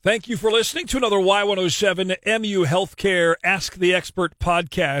Thank you for listening to another Y107 MU Healthcare Ask the Expert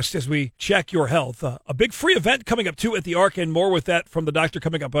podcast as we check your health. A big free event coming up, too, at the ARC, and more with that from the doctor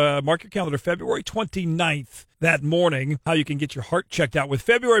coming up. Mark your calendar, February 29th that morning, how you can get your heart checked out. With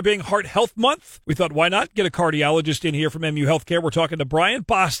February being Heart Health Month, we thought, why not get a cardiologist in here from MU Healthcare? We're talking to Brian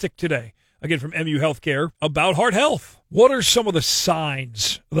Bostic today, again from MU Healthcare, about heart health. What are some of the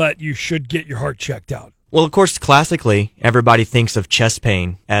signs that you should get your heart checked out? Well, of course, classically, everybody thinks of chest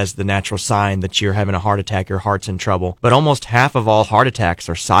pain as the natural sign that you're having a heart attack, your heart's in trouble. But almost half of all heart attacks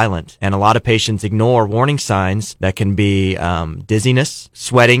are silent. And a lot of patients ignore warning signs that can be dizziness,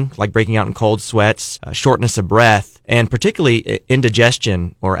 sweating, like breaking out in cold sweats, shortness of breath, and particularly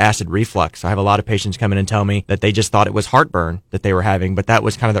indigestion or acid reflux. I have a lot of patients come in and tell me that they just thought it was heartburn that they were having, but that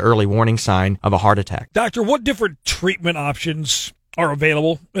was kind of the early warning sign of a heart attack. Doctor, what different treatment options are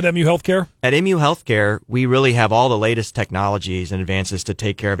available at MU Healthcare? At MU Healthcare, we really have all the latest technologies and advances to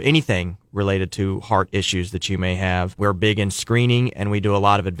take care of anything related to heart issues that you may have. We're big in screening, and we do a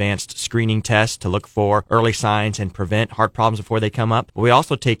lot of advanced screening tests to look for early signs and prevent heart problems before they come up. We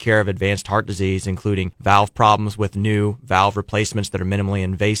also take care of advanced heart disease, including valve problems with new valve replacements that are minimally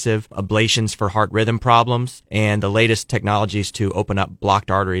invasive, ablations for heart rhythm problems, and the latest technologies to open up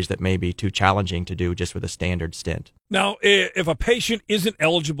blocked arteries that may be too challenging to do just with a standard stent. Now, if a patient isn't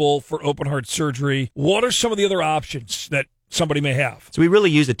eligible for open heart surgery, what are some of the other options that somebody may have? So we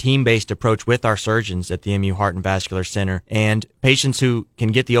really use a team-based approach with our surgeons at the MU Heart and Vascular Center, and patients who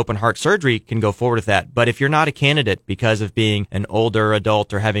can get the open heart surgery can go forward with that. But if you're not a candidate because of being an older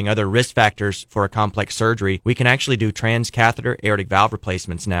adult or having other risk factors for a complex surgery, we can actually do transcatheter aortic valve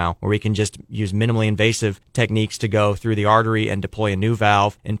replacements now, where we can just use minimally invasive techniques to go through the artery and deploy a new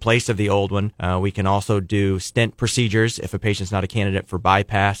valve in place of the old one. We can also do stent procedures if a patient's not a candidate for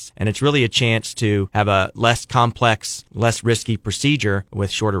bypass, and it's really a chance to have a less complex, less risky procedure with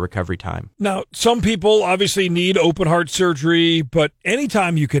shorter recovery time. Now, some people obviously need open heart surgery, but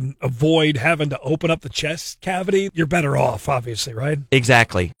anytime you can avoid having to open up the chest cavity, you're better off, obviously, right?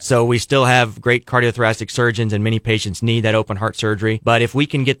 Exactly. So we still have great cardiothoracic surgeons, and many patients need that open heart surgery. But if we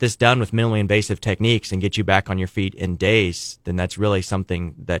can get this done with minimally invasive techniques and get you back on your feet in days, then that's really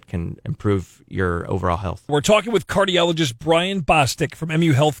something that can improve your overall health. We're talking with cardiologist Brian Bostic from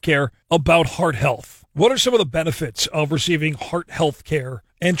MU Healthcare about heart health. What are some of the benefits of receiving heart health care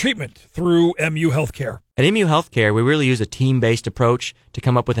and treatment through MU Healthcare? At MU Healthcare, we really use a team-based approach to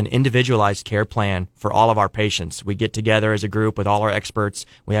come up with an individualized care plan for all of our patients. We get together as a group with all our experts.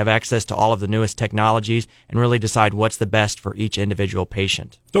 We have access to all of the newest technologies and really decide what's the best for each individual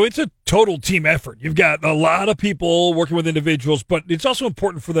patient. So it's a total team effort. You've got a lot of people working with individuals, but it's also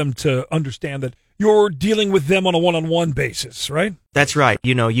important for them to understand that you're dealing with them on a one-on-one basis, right? That's right.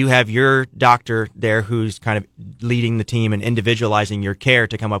 You know, you have your doctor there who's kind of leading the team and individualizing your care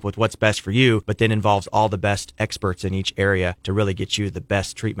to come up with what's best for you, but then involves all the best experts in each area to really get you the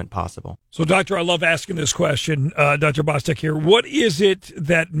best treatment possible. So, Doctor, I love asking this question. Dr. Bostic here. What is it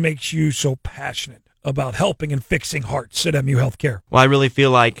that makes you so passionate about helping and fixing hearts at MU Healthcare? Well, I really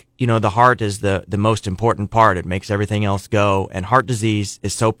feel like, the heart is the most important part. It makes everything else go. And heart disease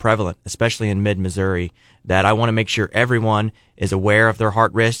is so prevalent, especially in mid-Missouri, that I want to make sure everyone is aware of their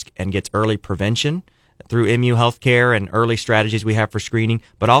heart risk and gets early prevention through MU Healthcare and early strategies we have for screening,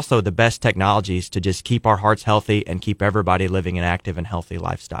 but also the best technologies to just keep our hearts healthy and keep everybody living an active and healthy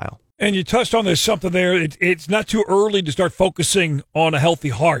lifestyle. And you touched on this something there. It's not too early to start focusing on a healthy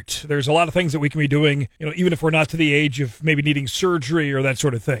heart. There's a lot of things that we can be doing, even if we're not to the age of maybe needing surgery or that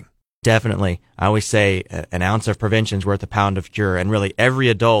sort of thing. Definitely. I always say an ounce of prevention is worth a pound of cure. And really, every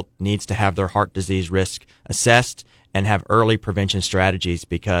adult needs to have their heart disease risk assessed and have early prevention strategies,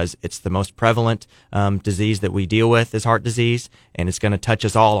 because it's the most prevalent disease that we deal with is heart disease, and it's going to touch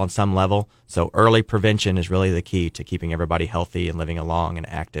us all on some level. So early prevention is really the key to keeping everybody healthy and living a long and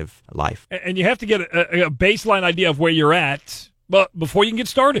active life. And you have to get a baseline idea of where you're at, but before you can get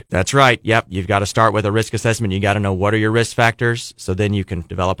started. That's right. Yep. You've got to start with a risk assessment. You got to know what are your risk factors, so then you can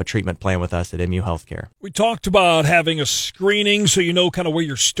develop a treatment plan with us at MU Healthcare. We talked about having a screening so you know kind of where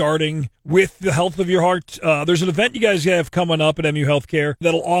you're starting with the health of your heart. There's an event you guys have coming up at MU Healthcare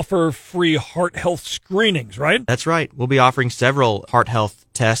that'll offer free heart health screenings, right? That's right. We'll be offering several heart health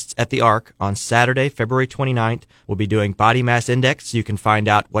tests at the ARC on Saturday, February 29th. We'll be doing body mass index so you can find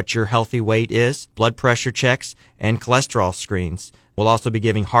out what your healthy weight is, blood pressure checks, and cholesterol screens. We'll also be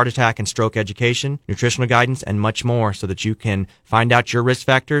giving heart attack and stroke education, nutritional guidance, and much more so that you can find out your risk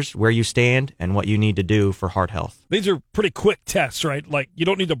factors, where you stand, and what you need to do for heart health. These are pretty quick tests, right? Like, you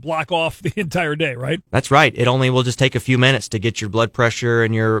don't need to block off the entire day, right? That's right. It only will just take a few minutes to get your blood pressure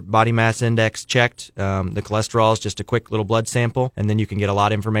and your body mass index checked. The cholesterol is just a quick little blood sample, and then you can get a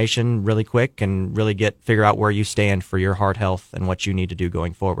lot of information really quick and really figure out where you stand for your heart health and what you need to do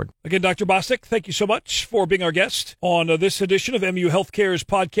going forward. Again, Dr. Bostic, thank you so much for being our guest on this edition of MU Healthcare's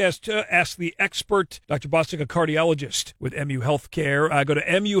podcast, Ask the Expert. Dr. Bostic, a cardiologist with MU Healthcare. Go to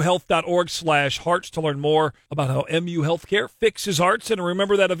muhealth.org/hearts to learn more about how MU Healthcare fixes hearts. And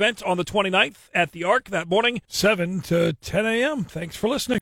remember that event on the 29th at the Arc that morning, 7 to 10 a.m. Thanks for listening.